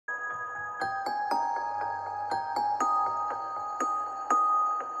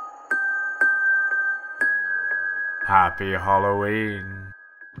Happy Halloween.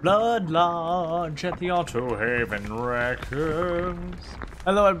 Blood Lodge at the Auto Haven Records.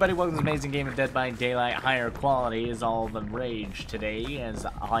 Hello everybody, welcome to the amazing game of Dead by Daylight. Higher quality is all the rage today, as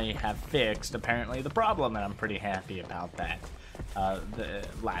I have fixed, apparently, the problem, and I'm pretty happy about that. The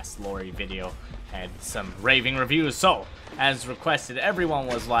last Laurie video had some raving reviews, so, as requested, everyone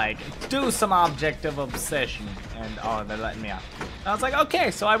was like, do some Object of Obsession, and oh, they're letting me out. I was like, okay,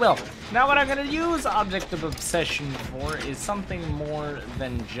 so I will. Now what I'm gonna use Object of Obsession for is something more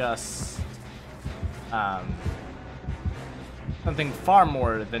than just, something far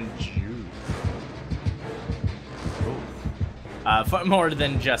more than far more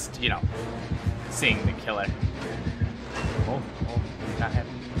than just, you know, seeing the killer. Oh, not happy.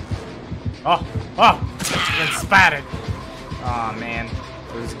 Oh, it's spatted. Oh man,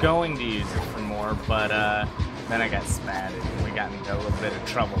 I was going to use it for more, but then I got spatted and we got into a little bit of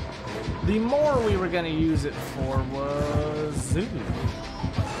trouble. The more we were gonna use it for was, ooh,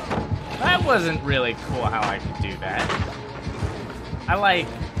 that wasn't really cool how I could do that. I like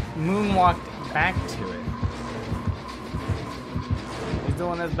moonwalked back to it. He's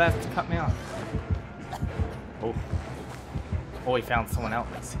doing his best to cut me off. Oh, he found someone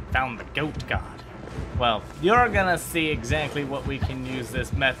else. He found the goat god. Well, you're gonna see exactly what we can use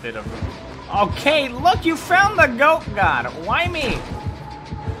this method of. Okay, look, you found the goat god. Why me?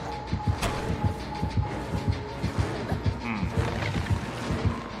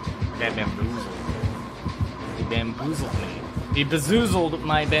 Got bamboozled. He bamboozled me. He bezoozled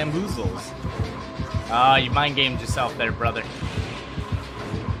my bamboozles. Ah, you mind gamed yourself there, brother.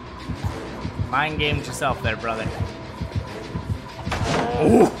 Mind gamed yourself there, brother.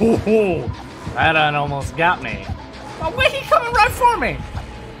 Oh, that almost got me. Oh, wait, he's coming right for me.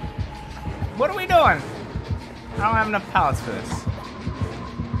 What are we doing? I don't have enough pallets for this.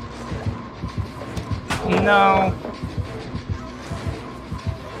 No.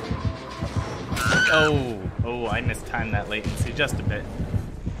 Oh, I mistimed that latency just a bit.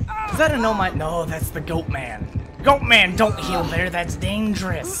 Is that a No Mither? No, that's the goat man. Goat man, don't heal there, that's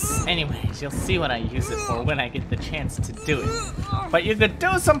dangerous. Anyways, you'll see what I use it for when I get the chance to do it. But you could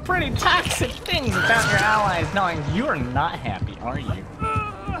do some pretty toxic things without your allies knowing. You're not happy, are you?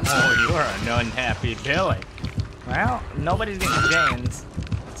 Oh, you're an unhappy Billy. Well, nobody's getting James,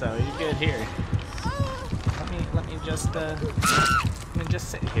 so you're good here. Let me just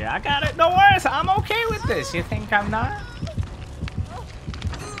sit here. I got it, no worries, I'm okay with this. You think I'm not?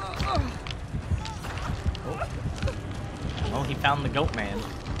 Oh, he found the goat man.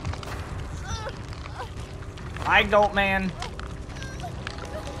 Hi, goat man.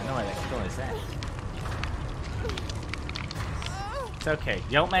 I know where that kill is at. It's okay.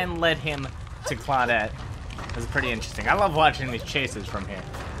 Goat man led him to Claudette. It was pretty interesting. I love watching these chases from here.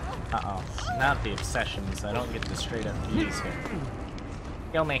 Uh-oh. Not the obsessions. I don't get the straight up views here.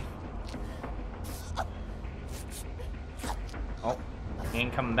 Kill me. Oh, he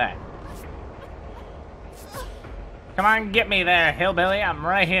ain't coming back. Come on, get me there, hillbilly. I'm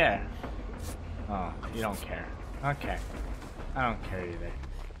right here. Oh, you don't care. Okay. I don't care either.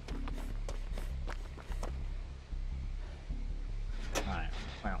 Alright,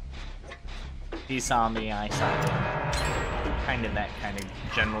 well. He saw me, I saw him. Kind of that kind of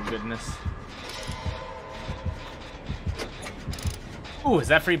general goodness. Ooh, is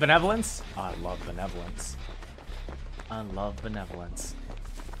that free benevolence? Oh, I love benevolence. I love benevolence.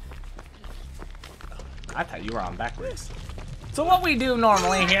 I thought you were on backwards. So what we do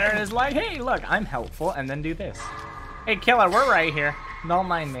normally here is like, hey, look, I'm helpful, and then do this. Hey, killer, we're right here. Don't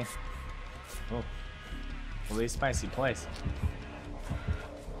mind me. Oh, really spicy place.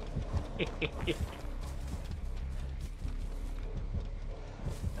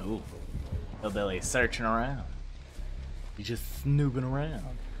 Ooh, hillbilly searching around. He's just snooping around.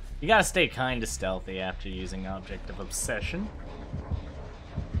 You gotta stay kind of stealthy after using Object of Obsession.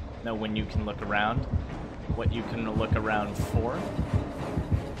 Know when you can look around. What you can look around for.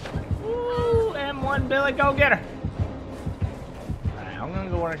 Ooh, M1 Billy, go get her. Alright, I'm gonna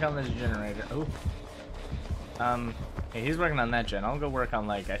go work on this generator. Ooh. Hey, he's working on that gen. I'll go work on,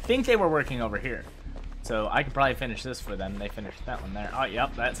 like, I think they were working over here. So I could probably finish this for them. They finished that one there. Oh,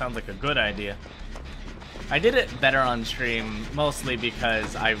 yep, that sounds like a good idea. I did it better on stream, mostly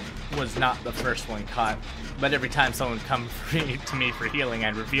because I was not the first one caught. But every time someone would come to me for healing,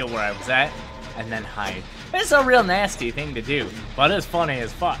 I'd reveal where I was at. And then hide. It's a real nasty thing to do, but it's funny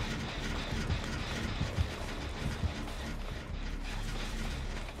as fuck.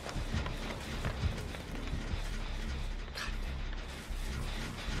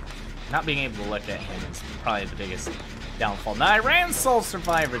 Not being able to look at him is probably the biggest downfall. Now, I ran Soul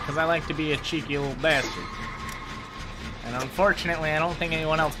Survivor because I like to be a cheeky little bastard. And unfortunately, I don't think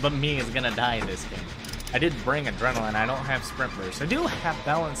anyone else but me is going to die this game. I did bring Adrenaline. I don't have Sprint Burst. I do have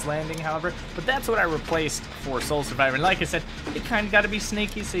Balanced Landing, however, but that's what I replaced for Soul Survivor. And like I said, you kind of got to be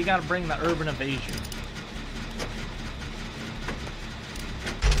sneaky, so you got to bring the Urban Evasion.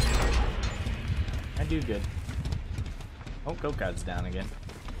 I do good. Oh, Go-Kart's down again.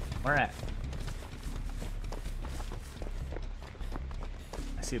 Where at?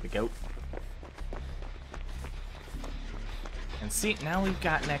 I see the goat. And see, now we've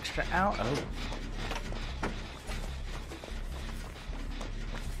got an extra out. Oh.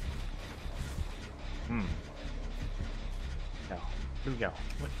 No. Here we go.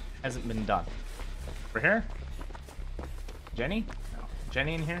 What hasn't been done? Over here? Jenny? No.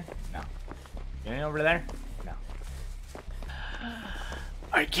 Jenny in here? No. Jenny over there? No.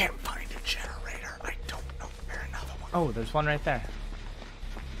 I can't find a generator. I don't know where another one. Oh, there's one right there.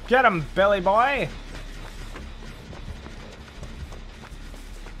 Get him, Billy boy!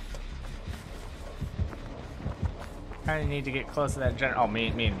 I need to get close to that generator. Oh, me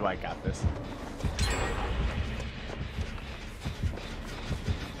and Dwight got this.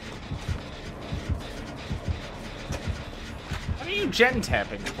 What are you gen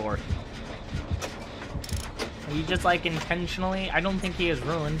tapping for? Are you just like intentionally? I don't think he has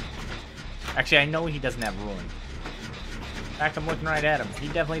Ruin. Actually, I know he doesn't have Ruin. In fact, I'm looking right at him. He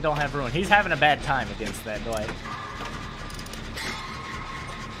definitely don't have Ruin. He's having a bad time against that Dwight.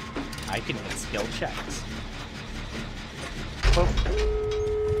 I can hit skill checks. Oh.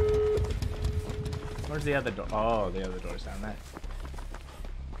 Where's the other door? Oh, the other door's down there.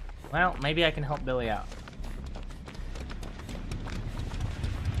 Well, maybe I can help Billy out.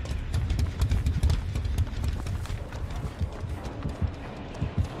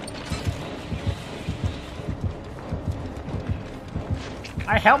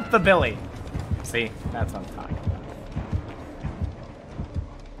 I helped the Billy! See, that's what I'm talking about.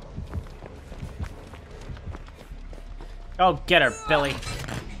 Oh, get her, Billy.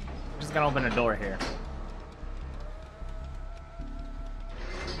 I'm just gonna open a door here.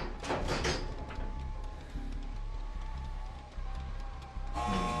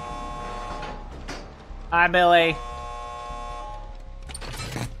 Hi, Billy.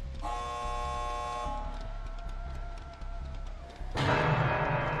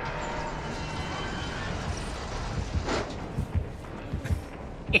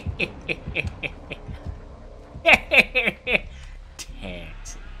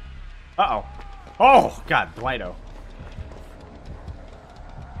 Uh-oh. Oh, God, Dwighto.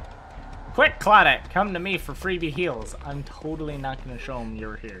 Quick, Claudette, come to me for freebie heals. I'm totally not going to show him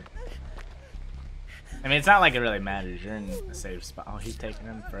you're here. I mean, it's not like it really matters. You're in a safe spot. Oh, he's taking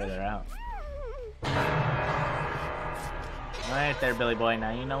him further out. Right there, Billy boy.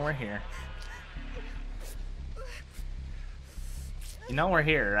 Now you know we're here. You know we're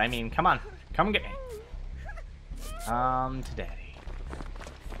here. I mean, come on. Come get me. To daddy.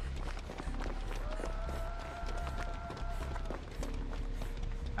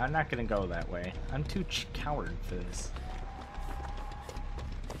 I'm not gonna go that way. I'm too coward for this.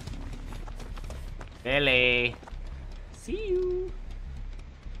 Billy! See you!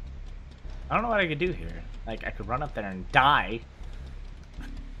 I don't know what I could do here. Like, I could run up there and die.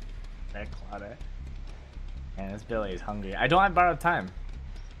 That Claudette. And this Billy is hungry. I don't have borrowed time.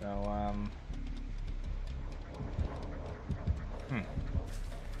 So,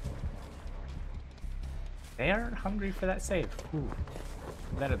 They are hungry for that save. Ooh.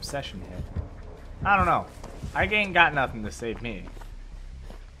 That obsession hit. I don't know. I ain't got nothing to save me.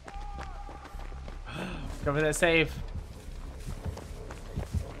 Go for that save.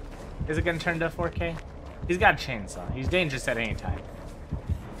 Is it gonna turn to 4K? He's got a chainsaw. He's dangerous at any time.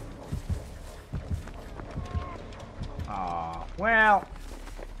 Aw, well.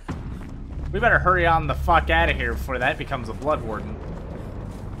 We better hurry on the fuck out of here before that becomes a Blood Warden.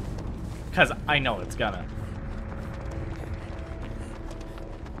 Because I know it's gonna.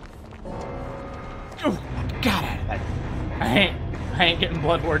 Oh, God, I ain't getting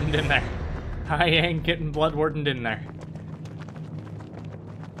Blood Wardened in there. I ain't getting Blood Wardened in there.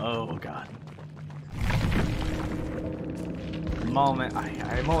 Oh, God. The moment,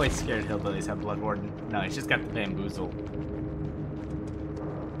 I'm always scared hillbillies have Blood Warden. No, he's just got the bamboozle.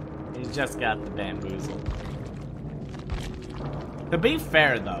 He's just got the bamboozle. To be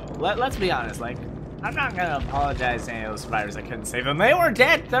fair, though, let's be honest, like, I'm not gonna apologize to any of those survivors I couldn't save them. They were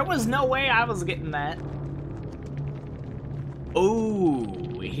dead. There was no way I was getting that.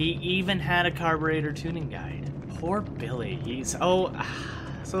 Ooh, he even had a carburetor tuning guide. Poor Billy. He's... Oh,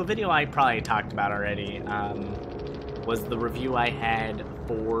 So a video I probably talked about already was the review I had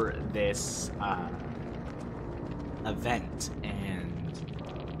for this event, and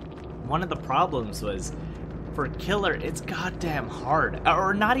one of the problems was for Killer, it's goddamn hard,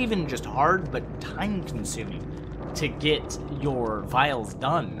 or not even just hard, but time consuming to get your vials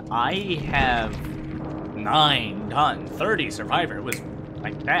done. I have 9 done, 30 Survivor. It was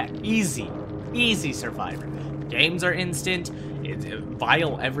like that, easy Survivor. Games are instant. It's a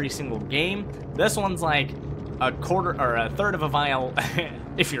vial every single game. This one's like a quarter or a third of a vial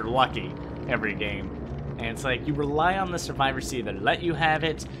if you're lucky every game. And it's like you rely on the survivors to either let you have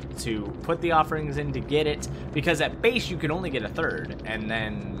it, to put the offerings in to get it, because at base you can only get a third, and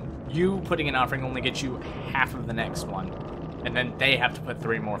then you putting an offering only gets you half of the next one, and then they have to put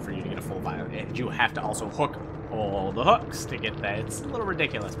 3 more for you to get a full vial, and you have to also hook all the hooks to get that. It's a little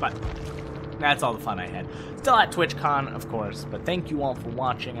ridiculous, but that's all the fun I had. Still at TwitchCon, of course, but thank you all for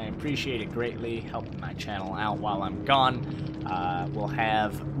watching. I appreciate it greatly, helping my channel out while I'm gone. We'll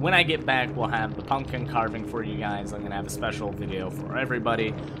have, when I get back, we'll have the pumpkin carving for you guys. I'm going to have a special video for everybody,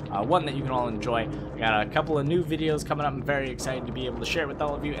 one that you can all enjoy. I got a couple of new videos coming up. I'm very excited to be able to share with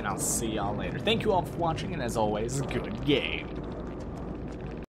all of you, and I'll see y'all later. Thank you all for watching, and as always, good game.